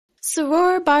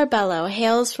Soror Barbelo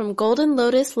hails from Golden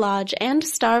Lotus Lodge and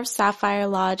Starved Sapphire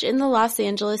Lodge in the Los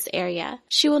Angeles area.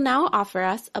 She will now offer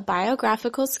us a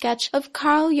biographical sketch of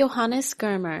Karl Johannes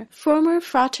Germer, former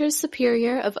Frater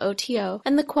Superior of OTO,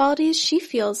 and the qualities she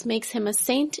feels makes him a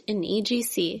saint in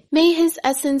EGC. May his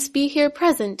essence be here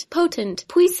present, potent,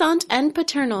 puissant, and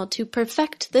paternal to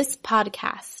perfect this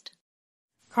podcast.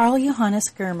 Karl Johannes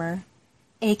Germer,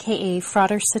 a.k.a.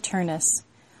 Frater Saturnus,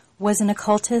 was an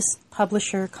occultist,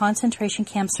 publisher, concentration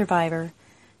camp survivor,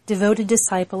 devoted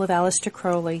disciple of Aleister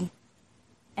Crowley,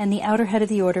 and the outer head of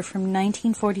the order from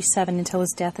 1947 until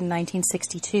his death in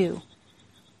 1962.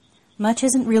 Much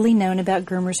isn't really known about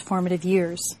Germer's formative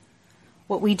years.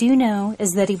 What we do know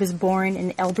is that he was born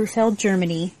in Elberfeld,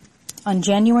 Germany, on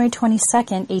January 22,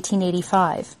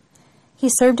 1885. He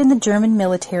served in the German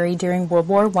military during World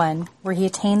War I, where he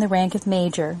attained the rank of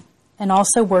major, and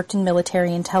also worked in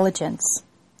military intelligence.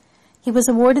 He was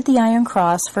awarded the Iron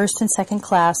Cross, first and second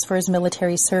class, for his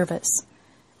military service.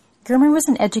 Germer was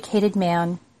an educated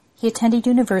man. He attended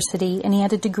university, and he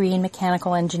had a degree in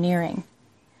mechanical engineering.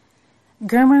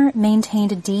 Germer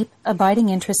maintained a deep, abiding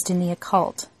interest in the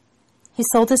occult. He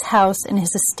sold his house and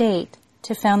his estate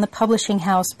to found the publishing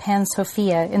house Pan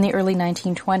Sophia in the early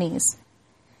 1920s.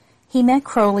 He met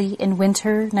Crowley in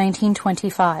winter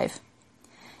 1925.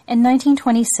 In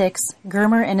 1926,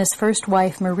 Germer and his first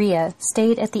wife, Maria,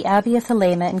 stayed at the Abbey of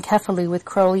Thelema in Kefaloon with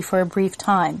Crowley for a brief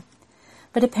time.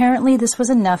 But apparently this was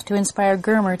enough to inspire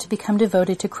Germer to become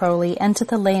devoted to Crowley and to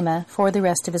Thelema for the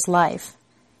rest of his life.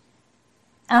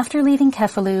 After leaving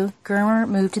Kefaloon, Germer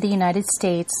moved to the United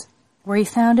States, where he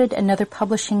founded another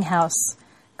publishing house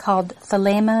called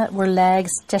Thelema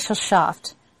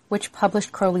Verlagsgesellschaft, which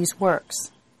published Crowley's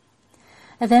works.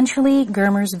 Eventually,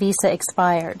 Germer's visa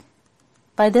expired.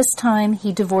 By this time,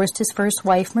 he divorced his first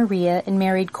wife, Maria, and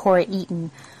married Cora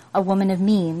Eaton, a woman of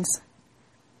means.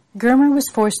 Germer was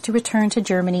forced to return to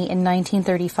Germany in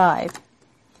 1935.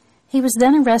 He was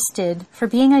then arrested for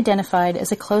being identified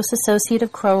as a close associate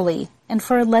of Crowley and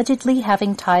for allegedly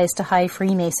having ties to high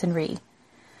Freemasonry.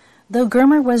 Though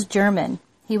Germer was German,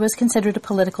 he was considered a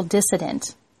political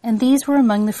dissident, and these were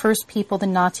among the first people the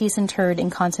Nazis interred in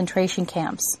concentration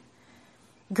camps.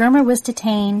 Germer was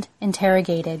detained,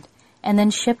 interrogated, and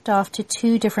then shipped off to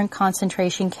 2 different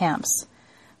concentration camps,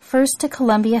 first to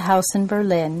Columbia House in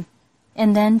Berlin,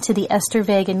 and then to the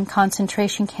Esterwagen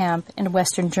concentration camp in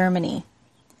western Germany.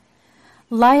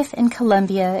 Life in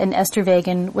Columbia and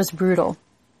Esterwagen was brutal.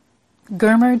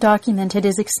 Germer documented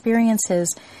his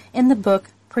experiences in the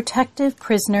book Protective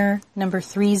Prisoner No.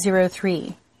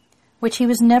 303, which he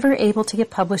was never able to get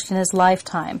published in his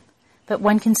lifetime, but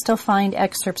one can still find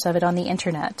excerpts of it on the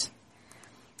internet.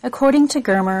 According to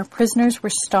Germer, prisoners were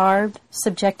starved,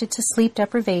 subjected to sleep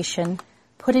deprivation,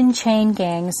 put in chain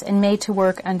gangs, and made to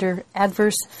work under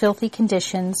adverse, filthy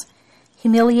conditions,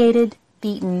 humiliated,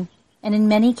 beaten, and in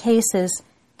many cases,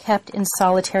 kept in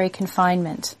solitary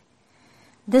confinement.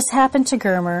 This happened to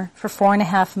Germer for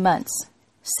 4.5 months,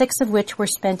 6 of which were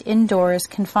spent indoors,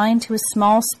 confined to a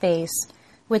small space,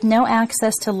 with no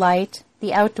access to light,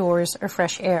 the outdoors, or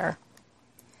fresh air.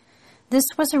 This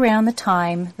was around the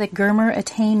time that Germer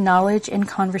attained knowledge and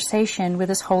conversation with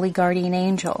his holy guardian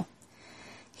angel.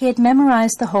 He had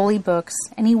memorized the holy books,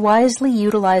 and he wisely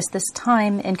utilized this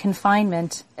time in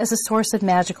confinement as a source of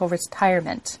magical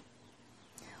retirement.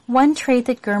 One trait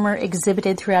that Germer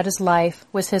exhibited throughout his life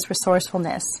was his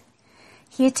resourcefulness.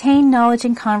 He attained knowledge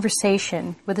and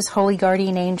conversation with his holy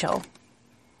guardian angel.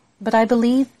 But I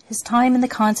believe his time in the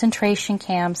concentration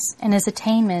camps and his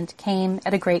attainment came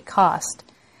at a great cost.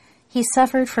 He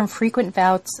suffered from frequent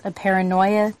bouts of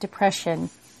paranoia, depression,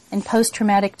 and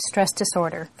post-traumatic stress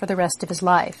disorder for the rest of his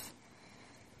life.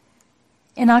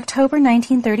 In October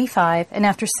 1935, and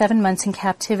after 7 months in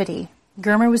captivity,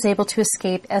 Germer was able to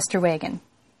escape Esterwagen.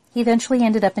 He eventually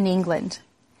ended up in England.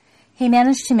 He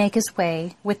managed to make his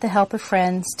way, with the help of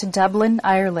friends, to Dublin,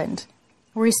 Ireland,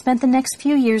 where he spent the next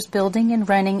few years building and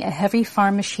running a heavy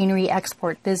farm machinery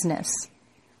export business.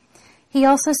 He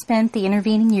also spent the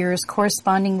intervening years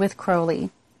corresponding with Crowley,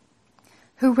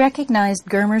 who recognized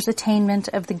Germer's attainment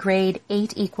of the grade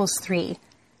 8=3,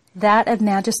 that of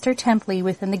Magister Templi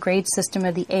within the grade system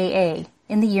of the AA,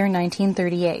 in the year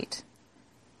 1938.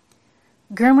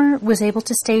 Germer was able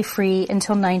to stay free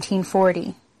until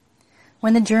 1940.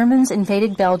 When the Germans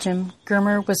invaded Belgium,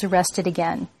 Germer was arrested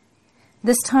again.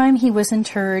 This time he was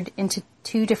interred into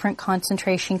 2 different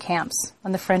concentration camps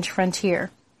on the French frontier.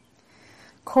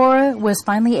 Cora was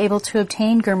finally able to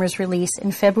obtain Germer's release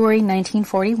in February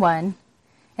 1941,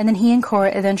 and then he and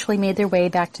Cora eventually made their way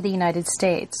back to the United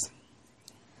States.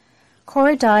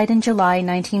 Cora died in July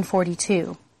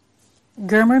 1942.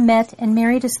 Germer met and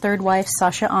married his third wife,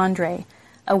 Sasha Andre,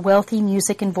 a wealthy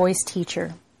music and voice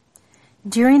teacher.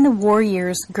 During the war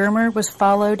years, Germer was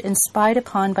followed and spied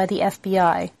upon by the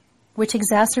FBI, which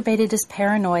exacerbated his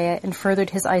paranoia and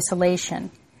furthered his isolation.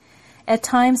 At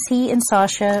times, he and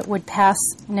Sasha would pass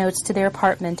notes to their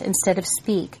apartment instead of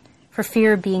speak, for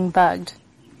fear of being bugged.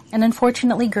 And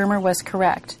unfortunately, Germer was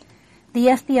correct. The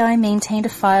FBI maintained a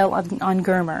file on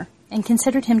Germer and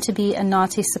considered him to be a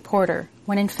Nazi supporter,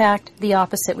 when in fact the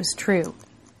opposite was true.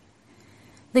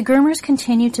 The Germers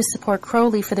continued to support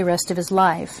Crowley for the rest of his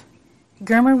life.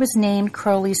 Germer was named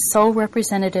Crowley's sole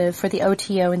representative for the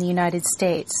OTO in the United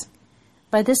States.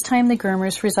 By this time, the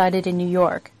Germers resided in New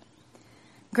York.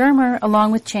 Germer,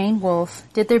 along with Jane Wolfe,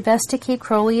 did their best to keep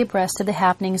Crowley abreast of the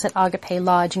happenings at Agape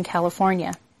Lodge in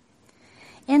California.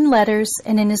 In letters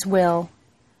and in his will,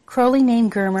 Crowley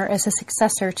named Germer as a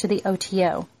successor to the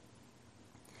OTO.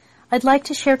 I'd like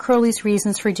to share Crowley's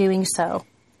reasons for doing so,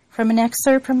 from an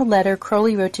excerpt from a letter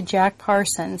Crowley wrote to Jack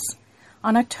Parsons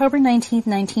on October 19,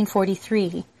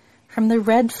 1943, from the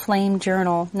Red Flame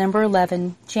Journal, number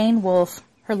 11, Jane Wolfe,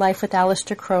 Her Life with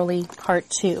Aleister Crowley, Part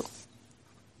 2.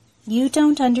 You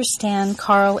don't understand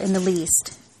Karl in the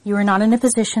least. You are not in a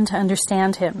position to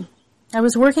understand him. I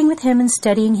was working with him and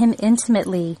studying him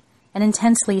intimately and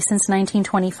intensely since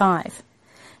 1925.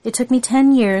 It took me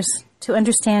 10 years to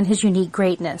understand his unique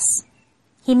greatness.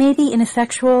 He may be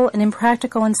ineffectual and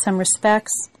impractical in some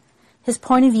respects. His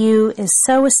point of view is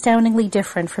so astoundingly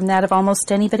different from that of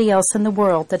almost anybody else in the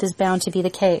world that is bound to be the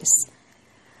case.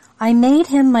 I made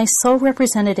him my sole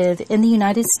representative in the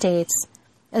United States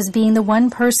as being the one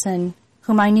person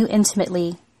whom I knew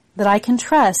intimately, that I can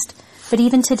trust, but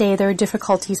even today there are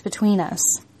difficulties between us.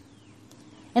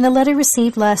 In a letter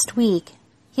received last week,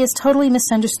 he has totally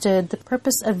misunderstood the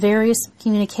purpose of various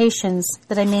communications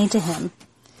that I made to him.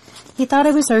 He thought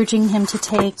I was urging him to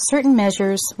take certain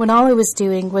measures when all I was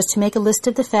doing was to make a list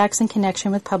of the facts in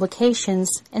connection with publications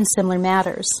and similar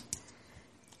matters.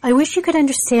 I wish you could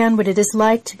understand what it is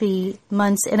like to be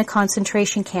months in a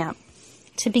concentration camp.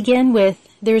 To begin with,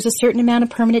 there is a certain amount of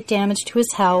permanent damage to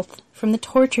his health from the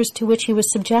tortures to which he was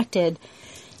subjected,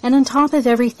 and on top of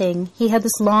everything, he had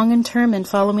this long internment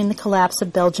following the collapse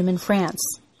of Belgium and France.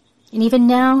 And even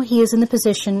now, he is in the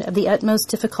position of the utmost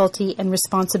difficulty and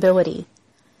responsibility.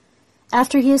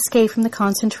 After he escaped from the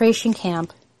concentration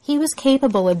camp, he was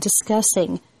capable of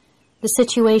discussing the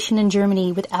situation in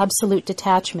Germany with absolute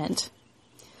detachment.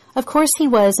 Of course, he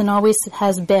was, and always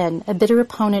has been, a bitter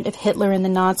opponent of Hitler and the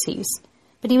Nazis,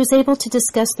 but he was able to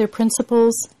discuss their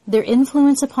principles, their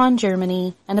influence upon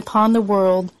Germany, and upon the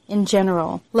world in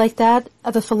general, like that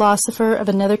of a philosopher of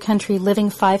another country living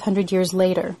 500 years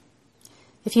later.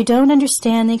 If you don't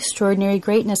understand the extraordinary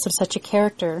greatness of such a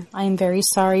character, I am very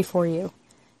sorry for you.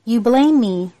 You blame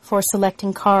me for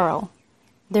selecting Karl.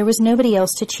 There was nobody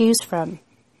else to choose from.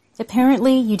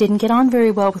 Apparently, you didn't get on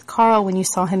very well with Karl when you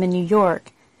saw him in New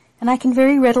York, and I can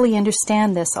very readily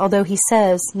understand this, although he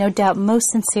says, no doubt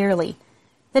most sincerely,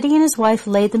 that he and his wife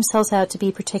laid themselves out to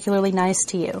be particularly nice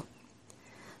to you.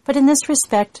 But in this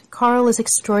respect, Karl is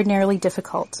extraordinarily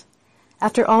difficult.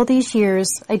 After all these years,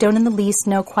 I don't in the least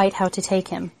know quite how to take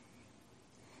him.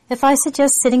 If I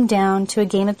suggest sitting down to a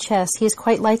game of chess, he is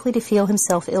quite likely to feel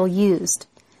himself ill-used.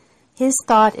 His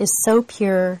thought is so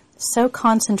pure, so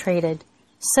concentrated,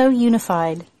 so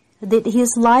unified, that he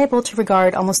is liable to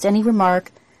regard almost any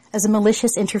remark as a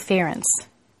malicious interference.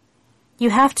 You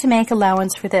have to make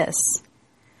allowance for this.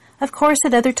 Of course,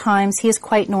 at other times he is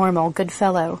quite normal, good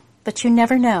fellow, but you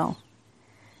never know.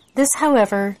 This,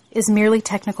 however, is merely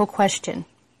technical question.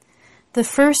 The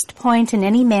first point in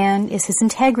any man is his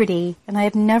integrity, and I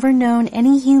have never known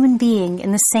any human being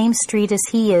in the same street as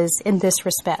he is in this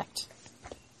respect.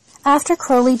 After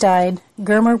Crowley died,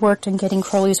 Germer worked on getting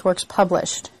Crowley's works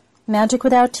published. Magick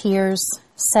Without Tears,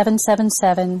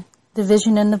 777, The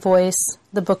Vision and the Voice,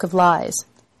 The Book of Lies.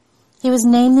 He was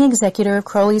named the executor of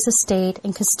Crowley's estate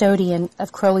and custodian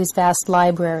of Crowley's vast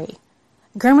library.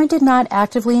 Germer did not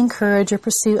actively encourage or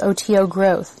pursue OTO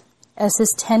growth, as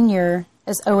his tenure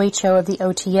as OHO of the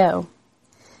OTO.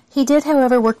 He did,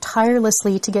 however, work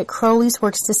tirelessly to get Crowley's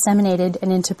works disseminated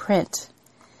and into print.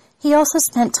 He also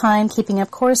spent time keeping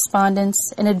up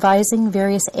correspondence and advising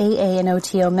various AA and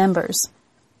OTO members,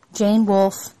 Jane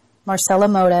Wolfe, Marcella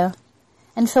Moda,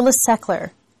 and Phyllis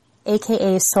Seckler,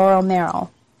 a.k.a. Soror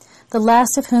Merrill, the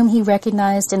last of whom he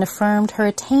recognized and affirmed her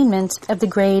attainment of the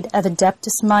grade of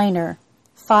Adeptus Minor,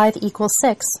 5 =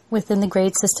 6, within the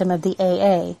grade system of the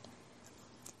AA.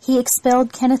 He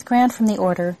expelled Kenneth Grant from the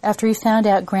order after he found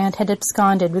out Grant had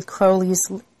absconded with Crowley's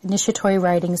initiatory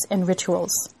writings and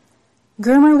rituals.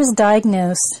 Germer was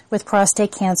diagnosed with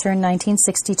prostate cancer in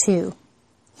 1962.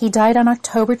 He died on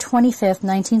October 25,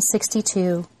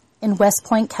 1962, in West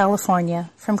Point,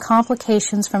 California, from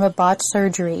complications from a botched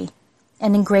surgery,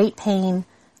 and in great pain,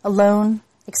 alone,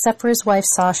 except for his wife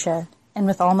Sasha, and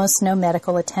with almost no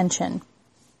medical attention.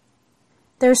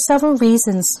 There are several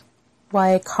reasons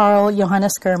why Karl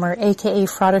Johannes Germer, a.k.a.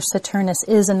 Frater Saturnus,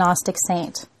 is a Gnostic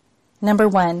saint. Number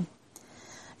 1.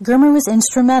 Germer was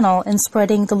instrumental in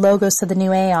spreading the Logos of the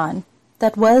new Aeon.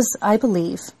 That was, I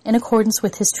believe, in accordance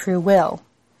with his true will.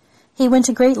 He went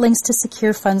to great lengths to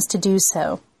secure funds to do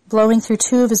so, blowing through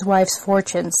 2 of his wife's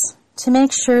fortunes, to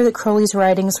make sure that Crowley's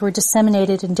writings were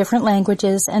disseminated in different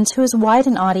languages and to as wide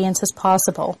an audience as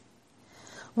possible.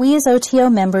 We as OTO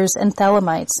members and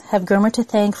Thelemites have Germer to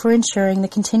thank for ensuring the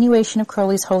continuation of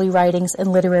Crowley's holy writings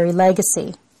and literary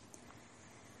legacy.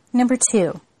 Number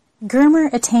 2.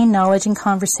 Germer attained knowledge in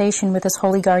conversation with his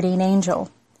holy guardian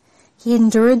angel. He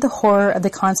endured the horror of the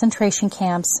concentration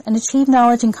camps and achieved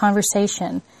knowledge in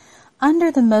conversation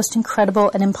under the most incredible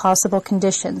and impossible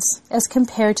conditions, as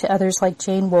compared to others like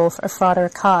Jane Wolfe or Frater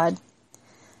Akkad.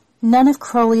 None of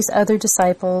Crowley's other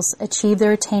disciples achieved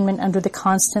their attainment under the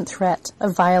constant threat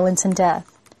of violence and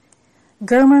death.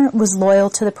 Germer was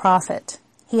loyal to the prophet.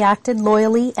 He acted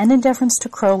loyally and in deference to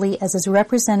Crowley as his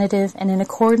representative and in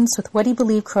accordance with what he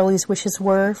believed Crowley's wishes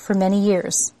were for many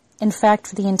years, in fact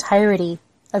for the entirety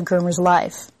of Germer's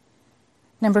life.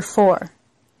 Number 4.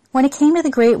 When it came to the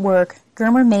great work,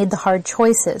 Germer made the hard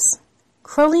choices.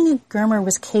 Crowley knew Germer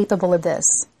was capable of this.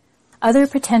 Other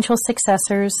potential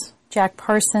successors, Jack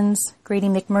Parsons, Grady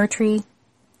McMurtry,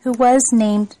 who was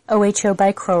named OHO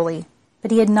by Crowley,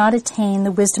 but he had not attained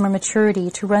the wisdom or maturity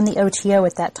to run the OTO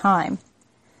at that time.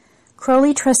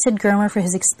 Crowley trusted Germer for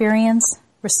his experience,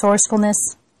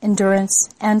 resourcefulness, endurance,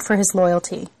 and for his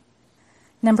loyalty.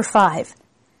 Number 5.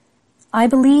 I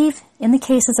believe, in the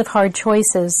cases of hard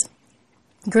choices,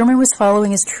 Germer was following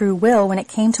his true will when it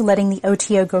came to letting the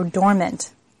OTO go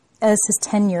dormant, as his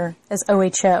tenure as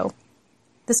OHO.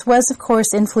 This was, of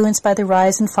course, influenced by the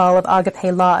rise and fall of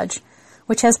Agape Lodge,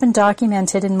 which has been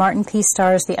documented in Martin P.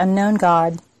 Starr's The Unknown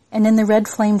God, and in the Red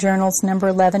Flame Journals number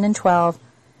 11 and 12,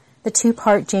 the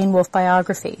 2-part Jane Wolfe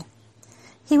biography.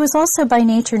 He was also by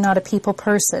nature not a people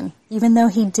person, even though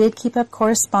he did keep up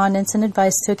correspondence and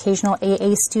advice to occasional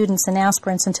AA students and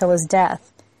aspirants until his death.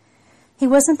 He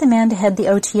wasn't the man to head the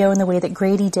OTO in the way that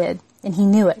Grady did, and he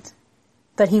knew it.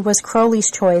 But he was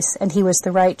Crowley's choice, and he was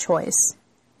the right choice.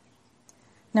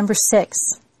 Number 6.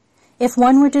 If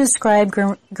one were to describe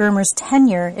Germer's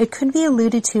tenure, it could be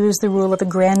alluded to as the rule of a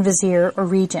Grand Vizier or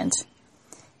Regent.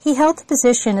 He held the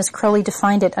position as Crowley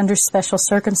defined it under special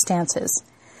circumstances,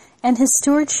 and his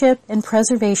stewardship and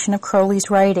preservation of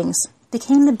Crowley's writings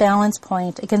became the balance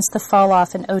point against the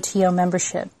fall-off in OTO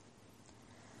membership.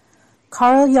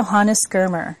 Karl Johannes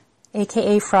Germer,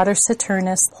 a.k.a. Frater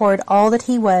Saturnus, poured all that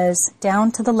he was,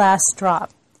 down to the last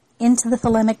drop, into the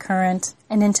Thelemic current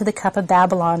and into the cup of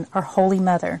Babylon, our Holy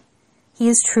Mother. He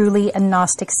is truly a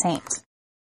Gnostic saint.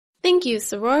 Thank you,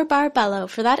 Soror Barbelo,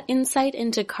 for that insight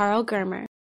into Karl Germer.